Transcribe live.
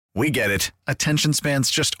We get it. Attention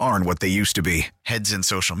spans just aren't what they used to be. Heads in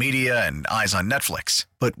social media and eyes on Netflix.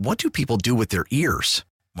 But what do people do with their ears?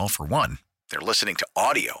 Well, for one, they're listening to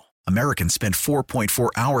audio. Americans spend 4.4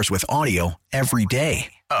 hours with audio every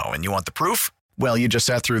day. Oh, and you want the proof? Well, you just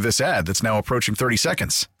sat through this ad that's now approaching 30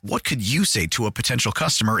 seconds. What could you say to a potential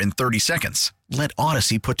customer in 30 seconds? Let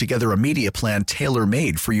Odyssey put together a media plan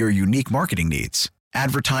tailor-made for your unique marketing needs.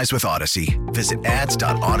 Advertise with Odyssey. Visit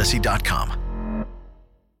ads.odyssey.com.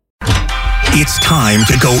 It's time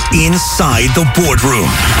to go inside the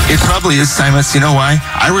boardroom. It probably is, Simus. You know why?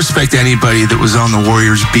 I respect anybody that was on the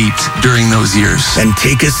Warriors beat during those years. And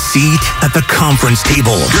take a seat at the conference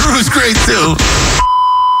table. It was great, too.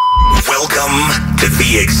 Welcome to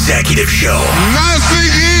The Executive Show.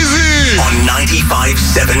 Nothing easy! On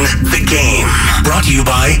 95.7 The Game. Brought to you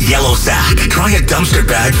by Yellow Sack. Try a dumpster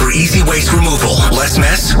bag for easy waste removal. Less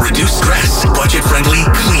mess, reduce stress. Budget friendly,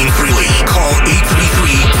 clean freely. Call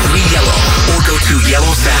 833-3YELLOW or go to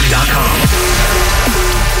yellowsack.com.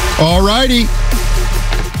 All righty.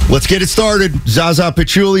 Let's get it started. Zaza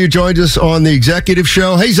Pachulia joins us on The Executive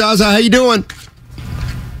Show. Hey, Zaza, how you doing?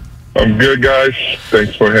 I'm good, guys.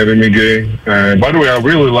 Thanks for having me, Gay. And by the way, I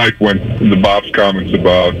really like when the Bob's comments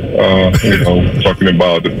about, talking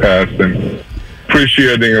about the past and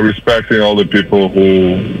appreciating and respecting all the people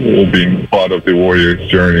who will be part of the Warriors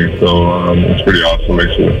journey. So it's pretty awesome,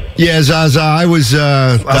 actually. Yeah, Zaza, I was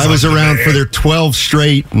around for their 12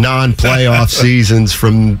 straight non-playoff seasons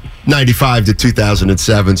from 95 to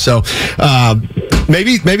 2007. So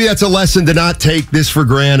maybe that's a lesson to not take this for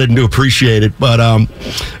granted and to appreciate it. But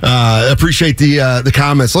appreciate the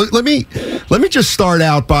comments. Let me just start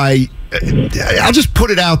out by I'll just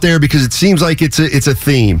put it out there because it seems like it's a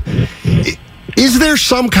theme. Is there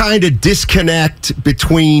some kind of disconnect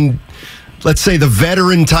between, let's say, the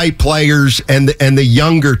veteran type players and the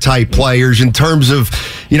younger type players in terms of,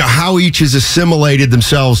 how each has assimilated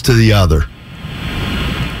themselves to the other?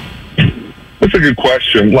 That's a good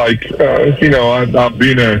question. Like, I've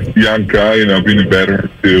been a young guy, I've been a veteran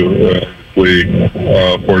too,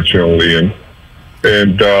 fortunately,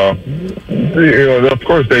 and of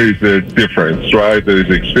course there is a difference, right? There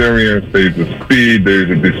is experience, there is the speed, there is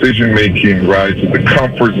the decision making, right? So the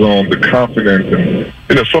comfort zone, the confidence,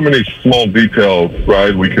 and so many small details,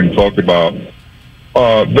 right? We can talk about.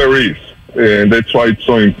 There is. And that's why it's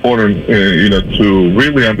so important, to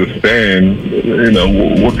really understand,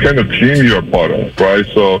 what kind of team you're part of, right?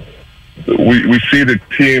 So we see the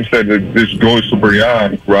teams that this goes super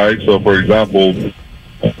young, right? So, for example,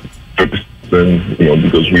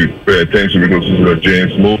 because we pay attention because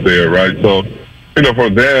James moved there, right? So, for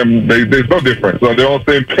them, there's no difference. So they're on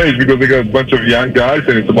the same page because they got a bunch of young guys,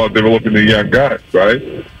 and it's about developing the young guys, right?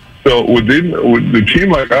 So with the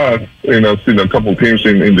team like us, seen a couple teams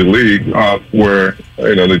in the league where,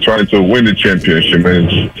 they're trying to win the championship,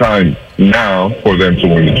 and it's time now for them to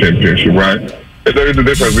win the championship, right? And there is a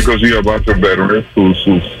difference because you have a bunch of veterans who've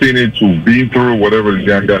seen it, who've been through whatever the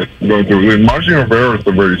young guys are going through. And Marcin Rivera is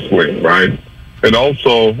very slick, right? And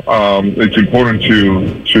also, it's important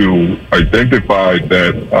to identify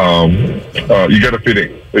that you got to fit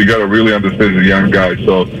in. You got to really understand the young guys.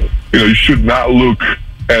 So, you should not look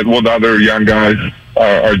at what other young guys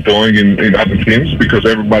are doing in other teams because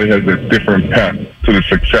everybody has a different path to the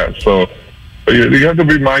success. So you have to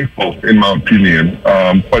be mindful, in my opinion.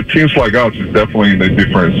 But teams like us is definitely the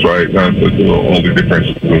difference, right? All the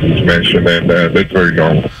differences was mentioned, and that's very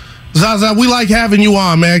normal. Zaza, we like having you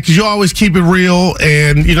on, man, because you always keep it real,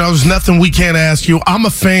 and, there's nothing we can't ask you. I'm a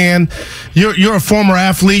fan. You're a former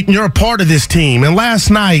athlete, and you're a part of this team. And last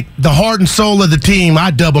night, the heart and soul of the team, I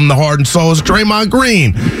dub him the heart and soul, is Draymond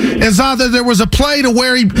Green. And Zaza, there was a play to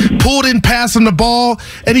where he pulled in, passing the ball,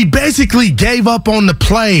 and he basically gave up on the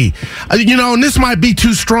play. And this might be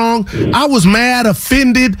too strong. I was mad,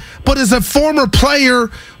 offended, but as a former player,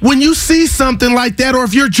 when you see something like that, or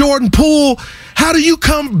if you're Jordan Poole, how do you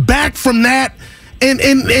come back from that and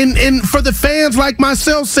for the fans like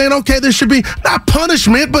myself saying, okay, there should be not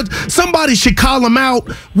punishment, but somebody should call him out?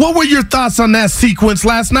 What were your thoughts on that sequence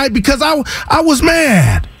last night? Because I was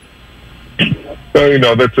mad.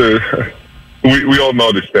 That's we all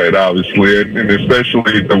noticed that, obviously, and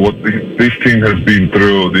especially what this team has been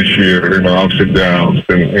through this year, ups and downs,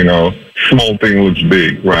 and, small thing looks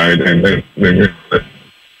big, right? And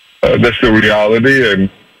that's the reality, and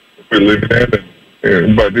we live in it.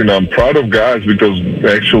 But, I'm proud of guys because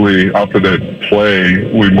actually after that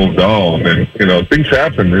play, we moved on. And, things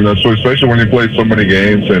happen, so especially when you play so many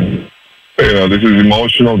games and, this is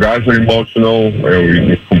emotional. Guys are emotional.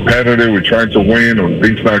 We're competitive. We're trying to win. When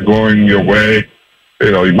things not going your way,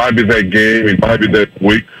 it might be that game, it might be that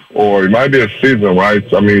week, or it might be a season, right?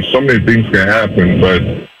 I mean, so many things can happen, but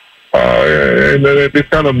and then these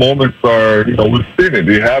kind of moments are, we've seen it.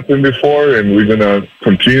 It happened before, and we're going to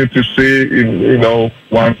continue to see,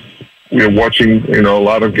 once we're watching, a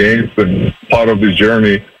lot of games and part of the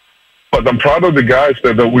journey. But I'm proud of the guys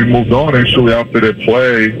that we moved on actually after that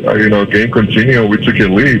play. Game continued, we took a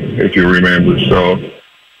lead, if you remember. So,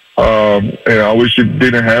 and I wish it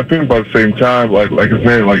didn't happen, but at the same time, like I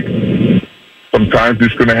said, sometimes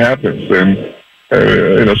it's going to happen.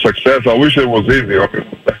 And, success, I wish it was easy.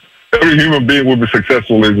 Every human being will be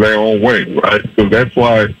successful in their own way, right? So that's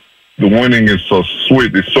why the winning is so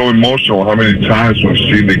sweet. It's so emotional. How many times we've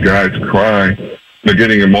seen the guys crying, they're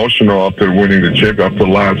getting emotional after winning the chip, after the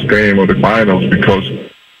last game of the finals, because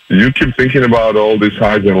you keep thinking about all these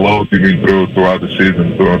highs and lows you've been throughout the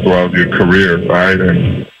season, throughout your career, right?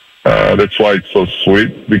 And that's why it's so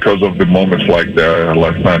sweet, because of the moments like that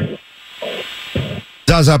last night.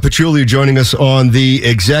 Zaza Pachulia joining us on the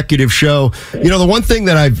executive show. The one thing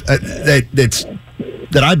that I've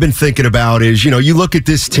been thinking about is, you look at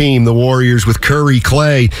this team, the Warriors, with Curry,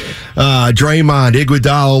 Clay, Draymond,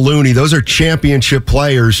 Iguodala, Looney. Those are championship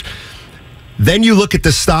players. Then you look at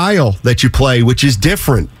the style that you play, which is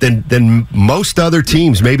different than most other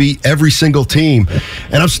teams, maybe every single team.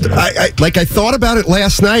 And I thought about it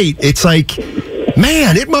last night. It's like,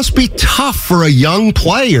 man, it must be tough for a young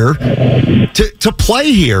player to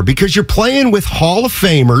play here, because you're playing with Hall of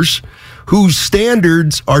Famers whose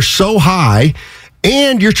standards are so high,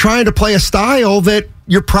 and you're trying to play a style that's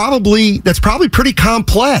probably pretty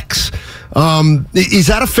complex. Is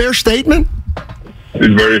that a fair statement? It's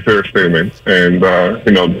a very fair statement. And,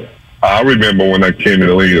 I remember when I came in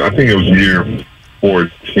the league, I think it was year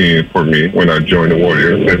 14 for me when I joined the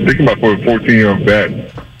Warriors. And thinking about for a 14-year-old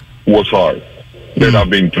vet was hard. That I've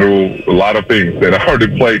been through a lot of things, that I already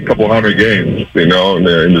played a couple hundred games, in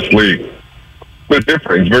this league. But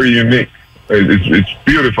different. It's very unique. It's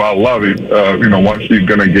beautiful. I love it. Once you're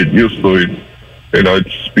going to get used to it,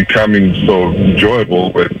 it's becoming so enjoyable,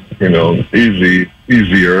 but,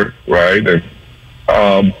 easier, right? And,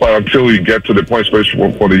 but until you get to the point,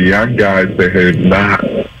 especially for the young guys that have not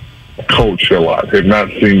coached a lot, have not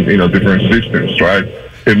seen, different systems, right?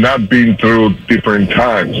 Have not been through different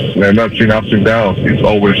times, and not seen ups and downs. It's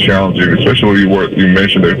always challenging, especially you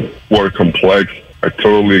mentioned the word complex. I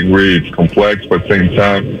totally agree. It's complex, but at the same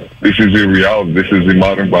time, this is a reality. This is in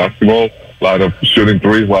modern basketball. A lot of shooting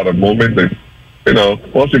threes, a lot of movement, and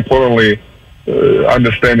most importantly,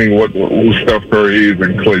 understanding who Steph Curry is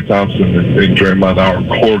and Klay Thompson and Draymond, our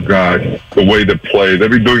core guys, the way they play.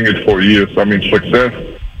 They've been doing it for years. I mean, success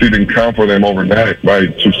didn't come for them overnight, right?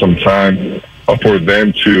 It took some time for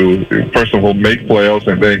them to, first of all, make playoffs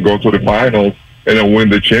and then go to the finals and then win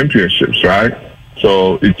the championships, right?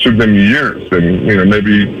 So it took them years, and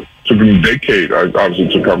maybe took them a decade, obviously,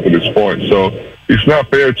 to come to this point. So it's not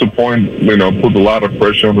fair to put a lot of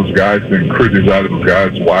pressure on those guys and criticize those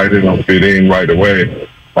guys why they don't fit in right away.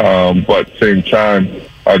 But at the same time,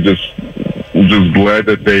 I'm just glad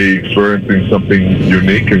that they experiencing something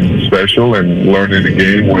unique and special and learning the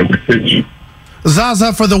game when we pitch.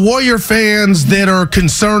 Zaza, for the Warrior fans that are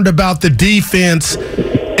concerned about the defense,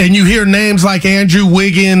 and you hear names like Andrew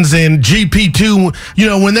Wiggins and GP2,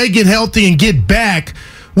 when they get healthy and get back,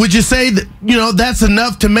 would you say that, that's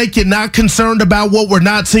enough to make you not concerned about what we're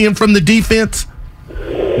not seeing from the defense?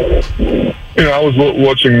 I was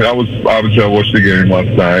watching, I watched the game last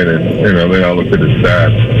night, and, then I looked at the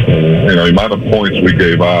stats, and, the amount of points we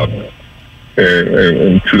gave up.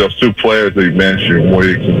 And to those two players that you mentioned,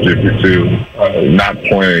 Wiggs and GP2, not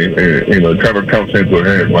playing, it kind of comes into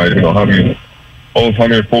hand, right? Almost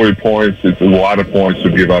 140 points, it's a lot of points to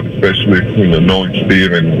give up, especially, knowing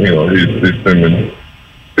Steve and, his system, and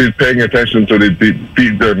he's paying attention to the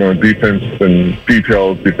defense and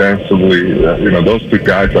details defensively. Those two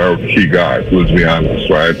guys are key guys, let's be honest,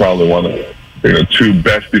 right? Probably one of, two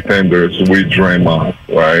best defenders with Draymond,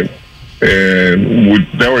 right? And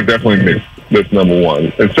they were definitely mixed. That's number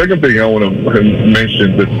one. And second thing I want to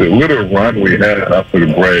mention that the little run we had after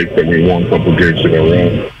the break, that we won a couple games in a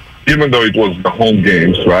row, even though it was the home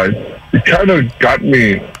games, right? It kind of got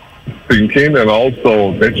me thinking, and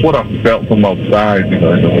also that's what I felt from outside, in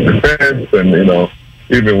the defense and,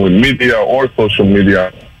 even with media or social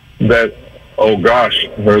media, that, oh gosh,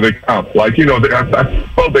 here they come. Like, I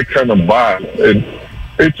felt they kind of vibe. And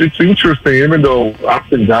it's interesting, even though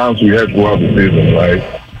ups and downs we had throughout the season, right?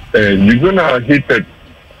 And you're going to hit that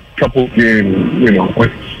couple game,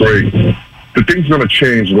 straight. The thing's going to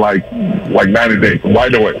change like 90 days,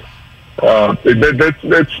 right away.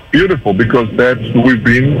 That's beautiful, because we've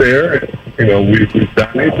been there, we've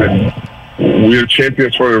done it, and we're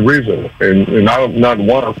champions for a reason. And not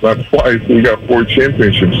once, not twice, we got 4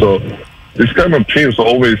 championships. So this kind of team is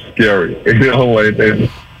always scary, and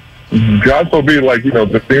God forbid,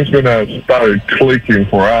 the thing's going to start clicking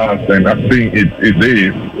for us, and I think it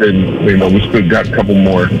is. And, we still got a couple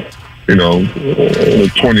more,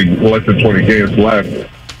 less than 20 games left.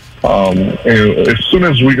 And as soon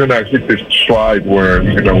as we're going to hit this stride where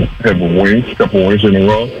we're going to have a couple wins in a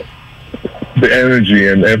row, the energy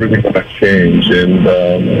and everything going to change. And,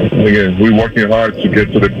 again, we're working hard to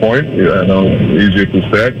get to the point. I know it's easier to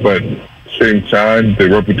say, but same time, the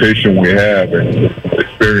reputation we have and the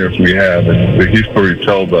experience we have and the history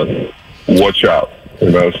tells us, watch out,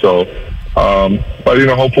 So, but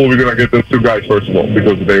hopefully we're gonna get those 2 guys first of all,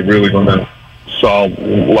 because they're really gonna solve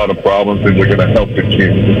a lot of problems and they're gonna help the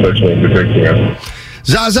team, especially in the defensive end.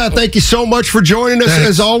 Zaza, thank you so much for joining us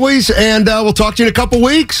as always, and we'll talk to you in a couple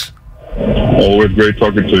weeks. Always great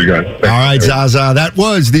talking to you guys. Thanks. All right, Zaza. That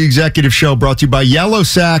was the Executive Show, brought to you by Yellow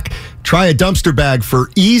Sack. Try a dumpster bag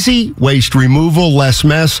for easy waste removal, less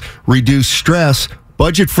mess, reduce stress,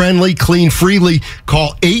 budget-friendly, clean freely.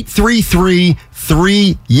 Call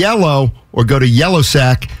 833-3YELLOW or go to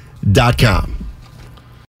yellowsack.com.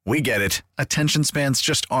 We get it. Attention spans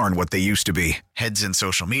just aren't what they used to be. Heads in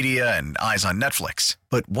social media and eyes on Netflix.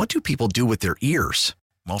 But what do people do with their ears?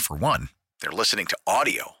 Well, for one, they're listening to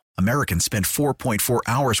audio. Americans spend 4.4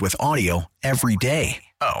 hours with audio every day.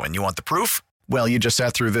 Oh, and you want the proof? Well, you just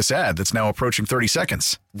sat through this ad that's now approaching 30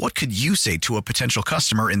 seconds. What could you say to a potential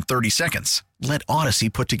customer in 30 seconds? Let Odyssey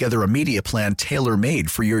put together a media plan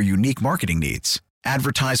tailor-made for your unique marketing needs.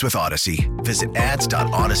 Advertise with Odyssey. Visit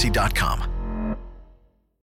ads.odyssey.com.